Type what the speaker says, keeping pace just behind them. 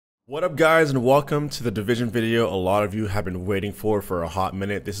What up guys, and welcome to the division video a lot of you have been waiting for a hot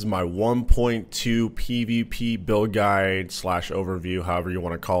minute. This is my 1.2 PvP build guide slash overview, however you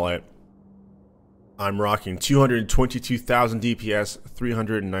want to call it. I'm rocking 222,000 DPS,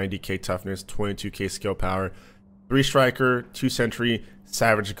 390k toughness, 22k skill power, 3 striker, 2 sentry,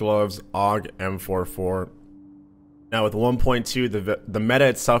 savage gloves, AUG M44. Now with 1.2, the meta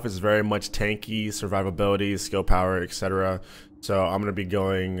itself is very much tanky, survivability, skill power, etc. So I'm going to be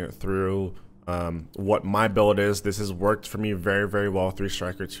going through what my build is. This has worked for me very well, 3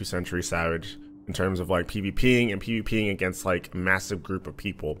 striker, 2 sentry, savage, in terms of like PvPing and PvPing against like a massive group of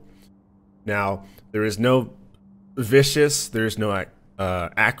people. Now, there is no vicious, there's no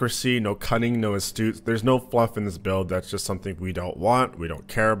accuracy, no cunning, no astute. There's no fluff in this build. That's just something we don't want, we don't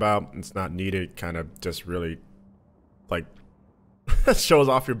care about. It's not needed, kind of just really like shows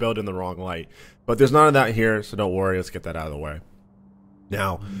off your build in the wrong light. But there's none of that here, so don't worry, let's get that out of the way.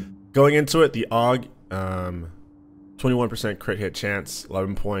 Now, going into it, the AUG, 21% crit hit chance,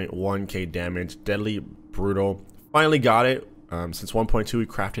 11.1k damage, deadly, brutal. Finally got it. Since 1.2, we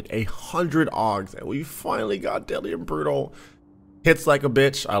crafted 100 AUGs, and we finally got deadly and brutal. Hits like a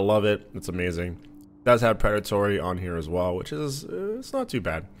bitch. I love it. It's amazing. Does have predatory on here as well, which is it's not too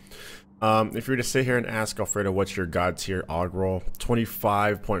bad. If you were to sit here and ask Alfredo, what's your god tier AUG roll?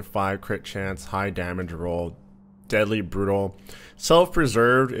 25.5 crit chance, high damage roll, deadly, brutal,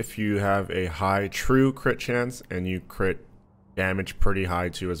 self-preserved if you have a high true crit chance and you crit damage pretty high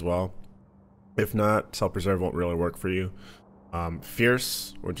too as well. If not, self-preserved won't really work for you.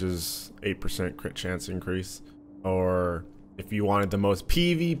 Fierce, which is 8% crit chance increase, or if you wanted the most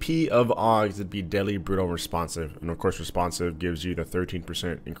PvP of AUGs, it'd be deadly, brutal, responsive. And of course, responsive gives you the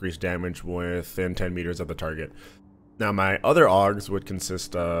 13% increased damage within 10 meters of the target. Now, my other AUGs would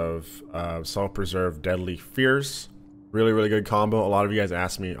consist of self-preserve, deadly, fierce. Really good combo. A lot of you guys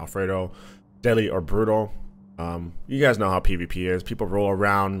ask me, Alfredo, deadly or brutal? You guys know how PvP is. People roll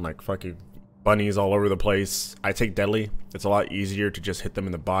around like fucking bunnies all over the place. I take deadly. It's a lot easier to just hit them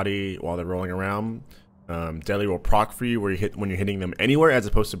in the body while they're rolling around. Deadly will proc for you when you're hitting them anywhere, as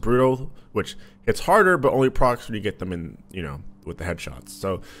opposed to brutal, which hits harder but only procs when you get them in, you know, with the headshots.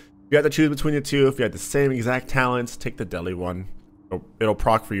 So you have to choose between the two. If you have the same exact talents, take the deadly one. It'll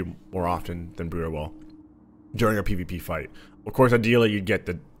proc for you more often than brutal will during a PvP fight. Of course, ideally you'd get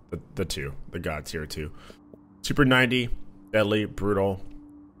the two, the god tier 2. Super 90, deadly, brutal,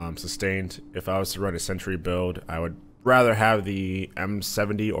 sustained. If I was to run a sentry build, I would rather have the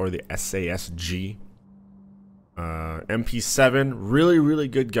M70 or the SASG. MP7, really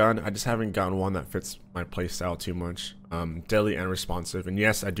good gun. I just haven't gotten one that fits my playstyle too much. Deadly and responsive, and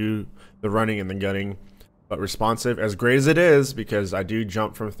yes, I do the running and the gunning, but responsive, as great as it is, because I do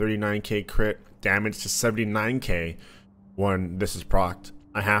jump from 39k crit damage to 79k when this is procced,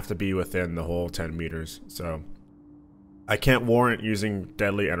 I have to be within the whole 10 meters, so I can't warrant using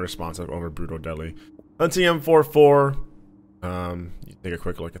deadly and responsive over brutal deadly. Antony M44, you take a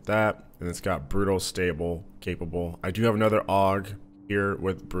quick look at that, and it's got brutal, stable, capable. I do have another AUG here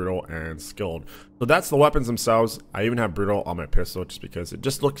with brutal and skilled. So that's the weapons themselves. I even have brutal on my pistol just because it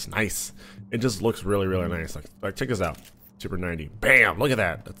just looks nice. It just looks really nice. Like check this out. Super 90. Bam! Look at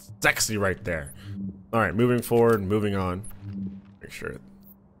that. That's sexy right there. Alright, moving forward, moving on. Make sure it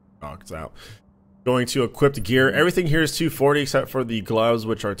AUGs out. Going to equipped gear. Everything here is 240 except for the gloves,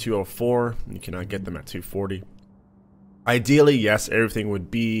 which are 204. You cannot get them at 240. Ideally, yes, everything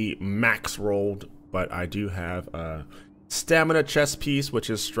would be max rolled, but I do have a stamina chest piece, which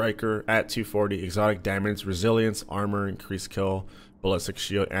is striker at 240, exotic damage, resilience, armor, increased kill, ballistic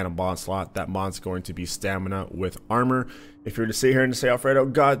shield, and a mod slot. That mod's going to be stamina with armor. If you were to sit here and say, Alfredo,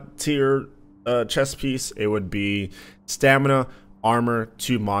 god tier chest piece, it would be stamina, armor,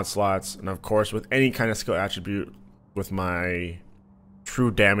 2 mod slots, and of course with any kind of skill attribute with my true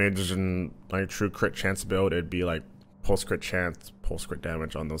damage and my true crit chance build, it'd be like pulse crit chance, pulse crit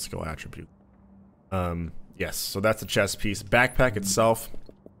damage on those skill attributes. Yes, so that's the chest piece. Backpack itself,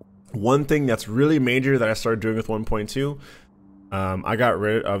 one thing that's really major that I started doing with 1.2, I got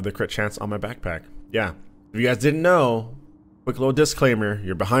rid of the crit chance on my backpack. Yeah, if you guys didn't know, quick little disclaimer,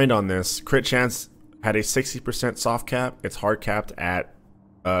 you're behind on this. Crit chance had a 60% soft cap. It's hard capped at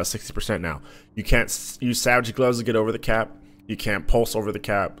 60% now. You can't use savage gloves to get over the cap. You can't pulse over the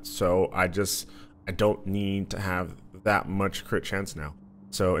cap. So I don't need to have that much crit chance now.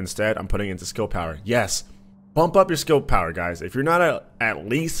 So instead, I'm putting into skill power. Yes, bump up your skill power, guys. If you're not at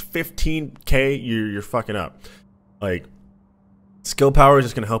least 15k, you're fucking up. Like, skill power is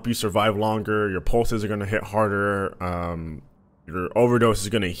just gonna help you survive longer. Your pulses are gonna hit harder. Your overdose is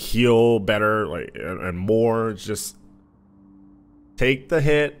gonna heal better, like and more. It's just take the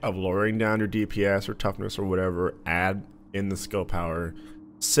hit of lowering down your DPS or toughness or whatever, add in the skill power,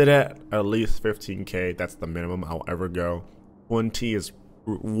 sit at least 15k. That's the minimum I'll ever go. 20 is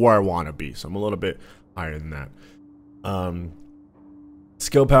where I want to be, so I'm a little bit higher than that.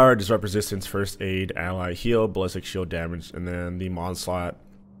 Skill power, disrupt resistance, first aid, ally heal, ballistic shield damage, and then the mod slot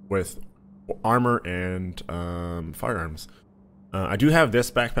with armor and firearms. I do have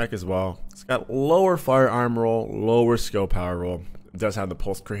this backpack as well. It's got lower firearm roll, lower skill power roll. It does have the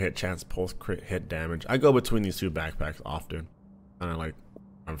pulse crit hit chance, pulse crit hit damage. I go between these two backpacks often. Kind of like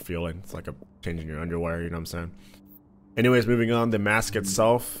I'm feeling. It's like a changing your underwear, you know what I'm saying? Anyways, moving on, the mask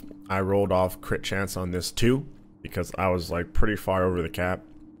itself, I rolled off crit chance on this too because I was like pretty far over the cap.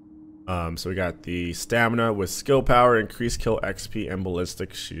 So we got the stamina with skill power, increased kill XP, and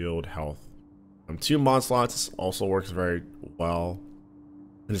ballistic shield health. 2 mod slots also works very well.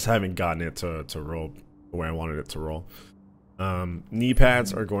 I just haven't gotten it to roll the way I wanted it to roll. Knee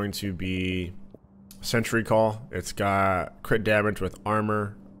pads are going to be Sentry Call. It's got crit damage with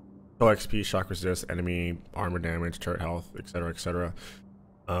armor, kill XP, shock resist, enemy armor damage, turret health, etc., etc.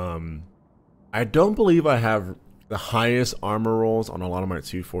 I don't believe I have the highest armor rolls on a lot of my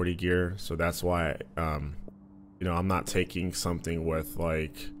 240 gear, so that's why you know, I'm not taking something with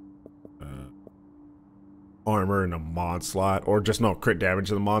like armor in a mod slot, or just no crit damage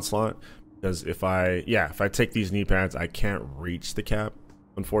in the mod slot, because if I take these knee pads, I can't reach the cap,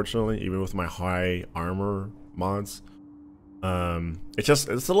 unfortunately, even with my high armor mods. It's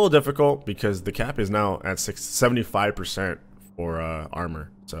a little difficult because the cap is now at 75% for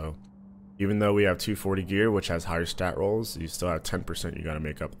armor. So even though we have 240 gear, which has higher stat rolls, you still have 10% you got to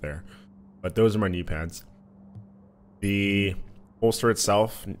make up there. But those are my knee pads. The holster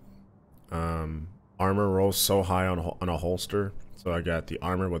itself, armor rolls so high on a holster, so I got the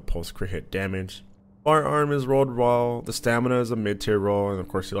armor with pulse crit hit damage. Firearm is rolled well, the stamina is a mid-tier roll, and of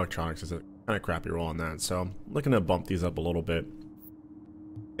course the electronics is a kind of crappy roll on that, so I'm looking to bump these up a little bit.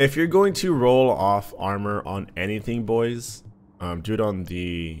 If you're going to roll off armor on anything, boys, do it on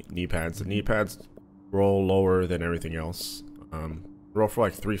the knee pads. The knee pads roll lower than everything else. Roll for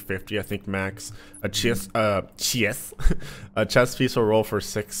like 350, I think, max. A chest piece will roll for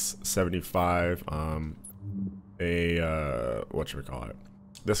 675. Whatchamacallit,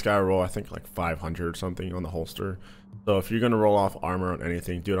 this guy will roll, I think, like 500 or something on the holster. So if you're gonna roll off armor on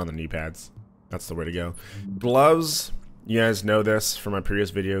anything, do it on the knee pads. That's the way to go. Gloves, you guys know this from my previous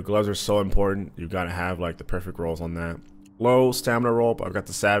video. Gloves are so important. You've got to have like the perfect rolls on that. Low stamina roll, but I've got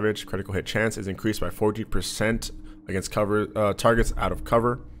the Savage. Critical hit chance is increased by 40% against cover targets out of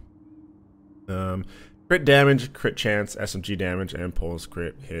cover. Crit damage, crit chance, SMG damage, and pulse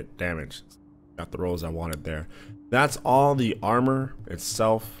crit hit damage. Got the rolls I wanted there. That's all the armor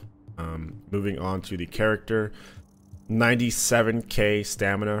itself. Moving on to the character, 97k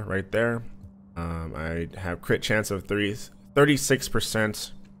stamina right there. I have crit chance of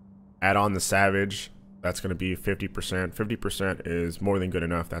 36%. Add on the Savage, that's going to be 50%. 50% is more than good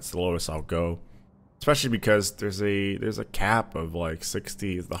enough. That's the lowest I'll go, especially because there's a cap of like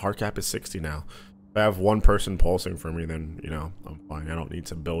 60. The hard cap is 60 now. If I have one person pulsing for me, then you know I'm fine. I don't need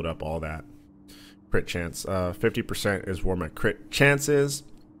to build up all that crit chance. 50% is where my crit chance is.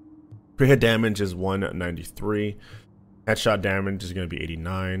 Crit hit damage is 193. Headshot damage is going to be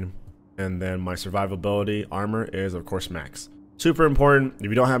 89. And then my survivability armor is, of course, max. Super important. If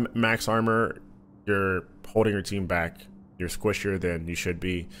you don't have max armor, you're holding your team back. You're squishier than you should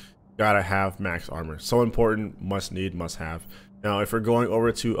be. Gotta have max armor. So important. Must need, must have. Now, if we're going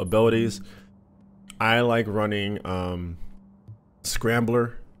over to abilities, I like running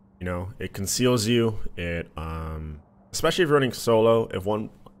Scrambler. You know, it conceals you. It especially if you're running solo.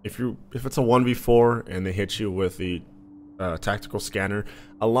 If it's a 1v4 and they hit you with the tactical scanner,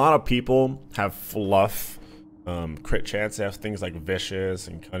 a lot of people have fluff crit chance. They have things like vicious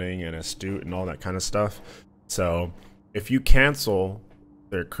and cunning and astute and all that kind of stuff. So if you cancel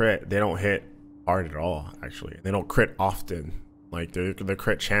their crit, they don't hit hard at all. Actually, they don't crit often. Like the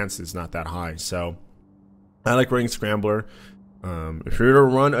crit chance is not that high. So I like running Scrambler. If you're to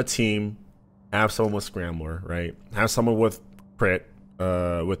run a team, have someone with Scrambler, right? Have someone with crit,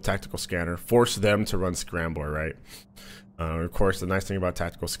 with tactical scanner. Force them to run Scrambler, right? Of course, the nice thing about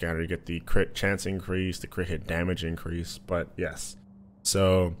tactical scanner, you get the crit chance increase, the crit hit damage increase. But yes,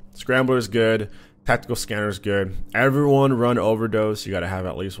 so Scrambler is good. Tactical scanner is good. Everyone run overdose. You got to have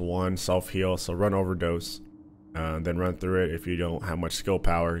at least one self heal. So run overdose, then run through it. If you don't have much skill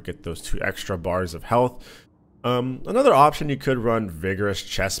power, get those 2 extra bars of health. Another option, you could run vigorous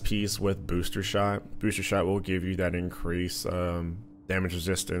chest piece with booster shot. Booster shot will give you that increase damage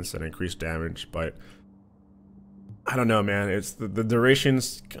resistance and increased damage, but I don't know, man. It's the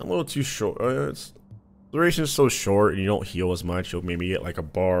duration's a little too short. Duration is so short, and you don't heal as much. You'll maybe get like a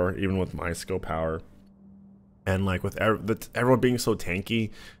bar, even with my skill power. And like with everyone being so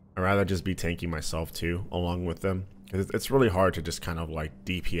tanky, I'd rather just be tanky myself too, along with them. It's really hard to just kind of like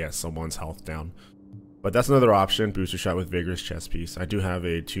DPS someone's health down. But that's another option. Booster shot with Vigorous Chest Piece. I do have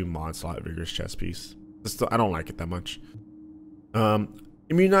a 2 mod slot Vigorous Chest Piece. I don't like it that much.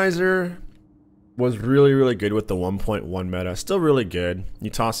 Immunizer was really good with the 1.1 meta. Still really good. You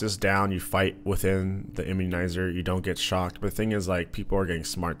toss this down, you fight within the immunizer, you don't get shocked. But the thing is, like, people are getting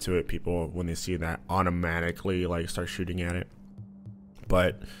smart to it. People, when they see that, automatically like start shooting at it.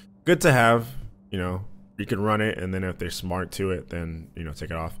 But good to have, you know. You can run it, and then if they're smart to it, then, you know,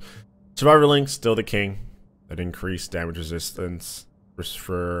 take it off. Survivor Link, still the king. That increased damage resistance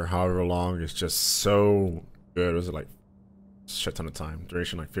for however long is just so good. Was it like a shit ton of time?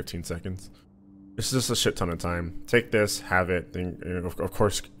 Duration like 15 seconds. It's just a shit ton of time. Take this, have it. Then, of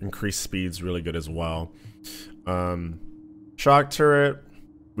course, increased speed's really good as well. Shock turret,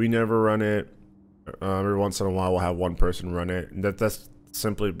 we never run it. Every once in a while, we'll have one person run it. And that's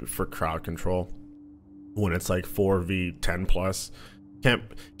simply for crowd control. When it's like 4v10 plus,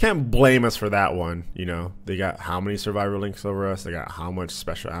 can't blame us for that one. You know, they got how many survivor links over us, they got how much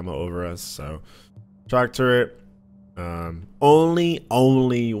special ammo over us. So shock turret, only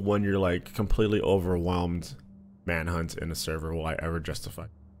when you're like completely overwhelmed manhunt in a server will I ever justify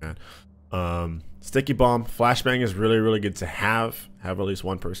that. Sticky bomb, flashbang is really good to have at least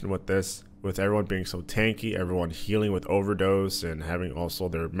one person with this. With everyone being so tanky, everyone healing with overdose, and having also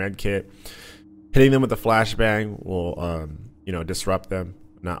their med kit, hitting them with the flashbang will, you know, disrupt them,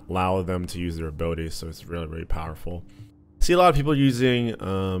 not allow them to use their abilities. So it's really powerful. See a lot of people using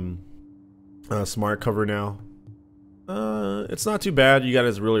smart cover now. It's not too bad. You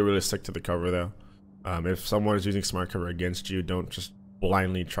gotta really stick to the cover though. If someone is using smart cover against you, don't just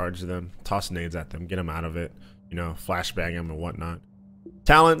blindly charge them. Toss nades at them, get them out of it. You know, flashbang them and whatnot.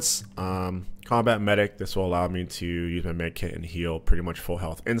 Talents, combat medic. This will allow me to use my med kit and heal pretty much full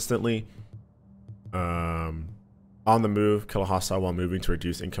health instantly. On the move, kill a hostile while moving to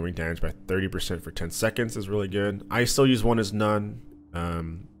reduce incoming damage by 30% for 10 seconds is really good. I still use one as none.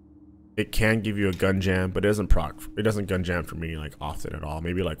 It can give you a gun jam, but it doesn't gun jam for me like often at all.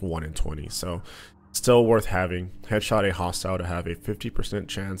 Maybe like 1 in 20. So still worth having. Headshot a hostile to have a 50%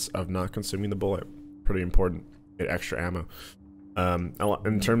 chance of not consuming the bullet. Pretty important. Get extra ammo.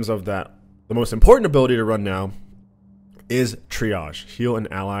 In terms of that, the most important ability to run now is triage. Heal an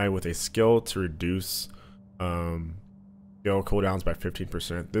ally with a skill to reduce skill cooldowns by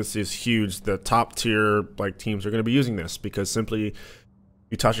 15%. This is huge. The top tier like teams are going to be using this because simply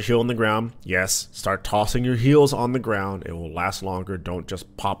you toss your heal on the ground. Yes, start tossing your heals on the ground. It will last longer. Don't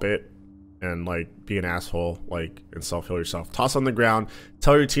just pop it and like be an asshole like and self-heal yourself. Toss on the ground.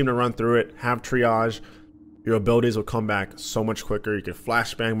 Tell your team to run through it. Have triage. Your abilities will come back so much quicker. You can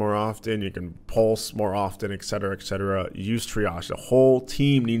flashbang more often. You can pulse more often, etc., etc. Use triage. The whole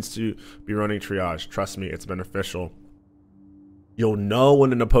team needs to be running triage. Trust me, it's beneficial. You'll know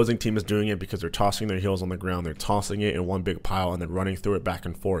when an opposing team is doing it because they're tossing their heals on the ground. They're tossing it in one big pile and then running through it back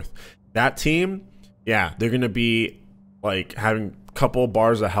and forth. That team, yeah, they're going to be like having a couple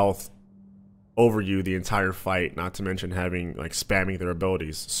bars of health over you the entire fight, not to mention having like spamming their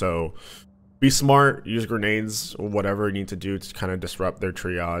abilities. So be smart, use grenades or whatever you need to do to kind of disrupt their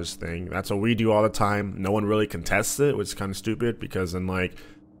triage thing. That's what we do all the time. No one really contests it, which is kind of stupid because then like,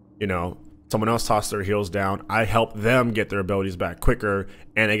 you know, someone else tossed their heals down. I help them get their abilities back quicker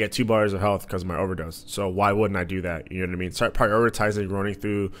and I get 2 bars of health because of my overdose. So why wouldn't I do that? You know what I mean? Start prioritizing running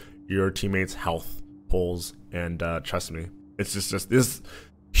through your teammates' health pulls and trust me, it's just this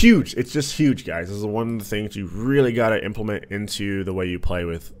huge. It's just huge, guys. This is one of the things you really got to implement into the way you play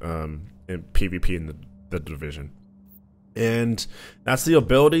with in PvP in the division. And that's the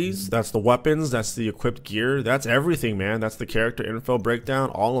abilities, that's the weapons, that's the equipped gear, that's everything, man. That's the character info breakdown,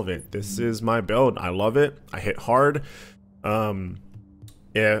 all of it. This is my build. I love it. I hit hard.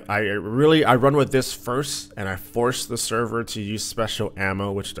 Yeah, I run with this first, and I force the server to use special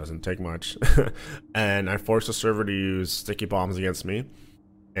ammo, which doesn't take much. And I force the server to use sticky bombs against me.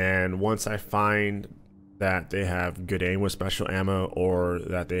 And once I find that they have good aim with special ammo or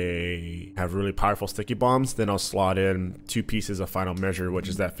that they have really powerful sticky bombs, then I'll slot in 2 pieces of final measure, which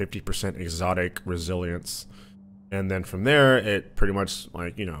is that 50% exotic resilience. And then from there, it pretty much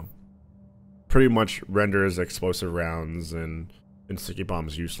like, you know, pretty much renders explosive rounds and sticky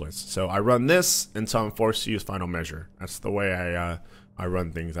bombs useless. So I run this until I'm forced to use final measure. That's the way I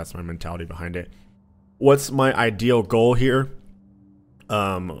run things. That's my mentality behind it. What's my ideal goal here?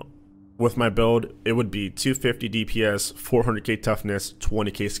 with my build, it would be 250 DPS, 400k toughness,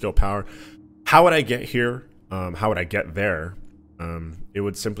 20k skill power. How would I get here? How would I get there? It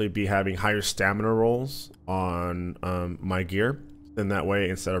would simply be having higher stamina rolls on my gear. Then that way,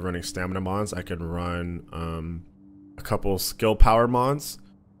 instead of running stamina mods, I could run a couple skill power mods.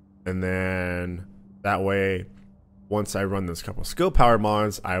 And then that way, once I run those couple skill power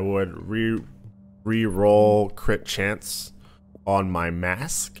mods, I would re-roll crit chance on my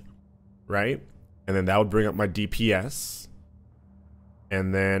mask, right? And then that would bring up my DPS.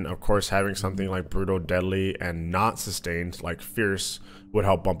 And then, of course, having something like brutal, deadly, and not sustained, like fierce, would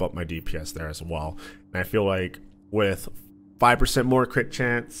help bump up my DPS there as well. And I feel like with 5% more crit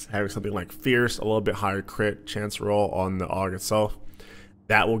chance, having something like fierce, a little bit higher crit chance roll on the AUG itself,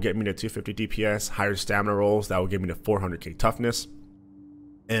 that will get me to 250 DPS, higher stamina rolls, that will give me to 400k toughness.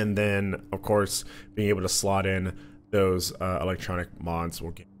 And then, of course, being able to slot in those electronic mods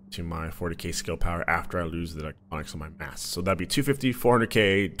will get to my 40k skill power after I lose the electronics on my mask. So that'd be 250,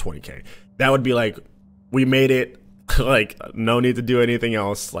 400k, 20k. That would be like, we made it. Like, no need to do anything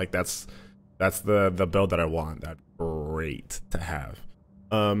else. Like, that's the build that I want. That's great to have.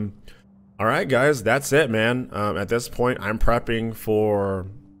 All right, guys, that's it, man. At this point, I'm prepping for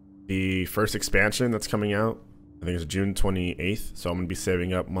the first expansion that's coming out. I think it's June 28th. So I'm gonna be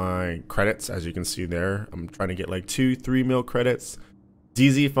saving up my credits, as you can see there. I'm trying to get like 2-3 mil credits.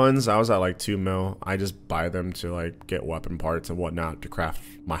 DZ funds, I was at like 2 mil. I just buy them to like get weapon parts and whatnot to craft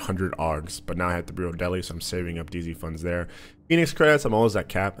my 100 AUGs. But now I have the Brutal Deadly, so I'm saving up DZ funds there. Phoenix credits, I'm always at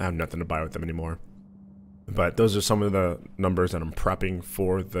cap. I have nothing to buy with them anymore. But those are some of the numbers that I'm prepping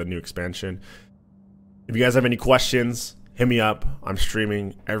for the new expansion. If you guys have any questions, hit me up. I'm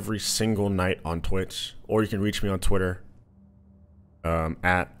streaming every single night on Twitch, or you can reach me on Twitter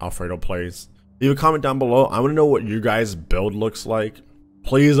at AlfredoPlays. Leave a comment down below. I want to know what your guys' build looks like.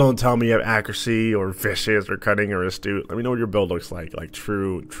 Please don't tell me you have accuracy or vicious or cutting or astute. Let me know what your build looks like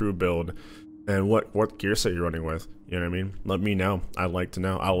true build, and what gear set you're running with. You know what I mean? Let me know. I'd like to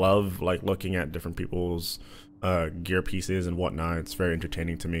know. I love like looking at different people's gear pieces and whatnot. It's very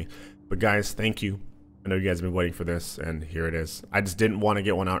entertaining to me. But guys, thank you. I know you guys have been waiting for this, and here it is. I just didn't want to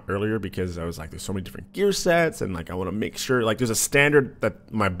get one out earlier because I was like, there's so many different gear sets, and like I want to make sure like there's a standard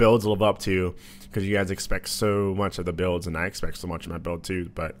that my builds live up to, because you guys expect so much of the builds, and I expect so much of my build too.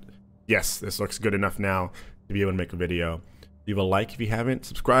 But yes, this looks good enough now to be able to make a video. Leave a like if you haven't,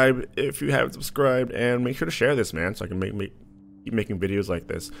 subscribe if you haven't subscribed, and make sure to share this, man, so I can keep making videos like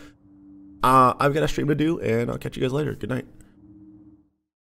this. I've got a stream to do, and I'll catch you guys later. Good night.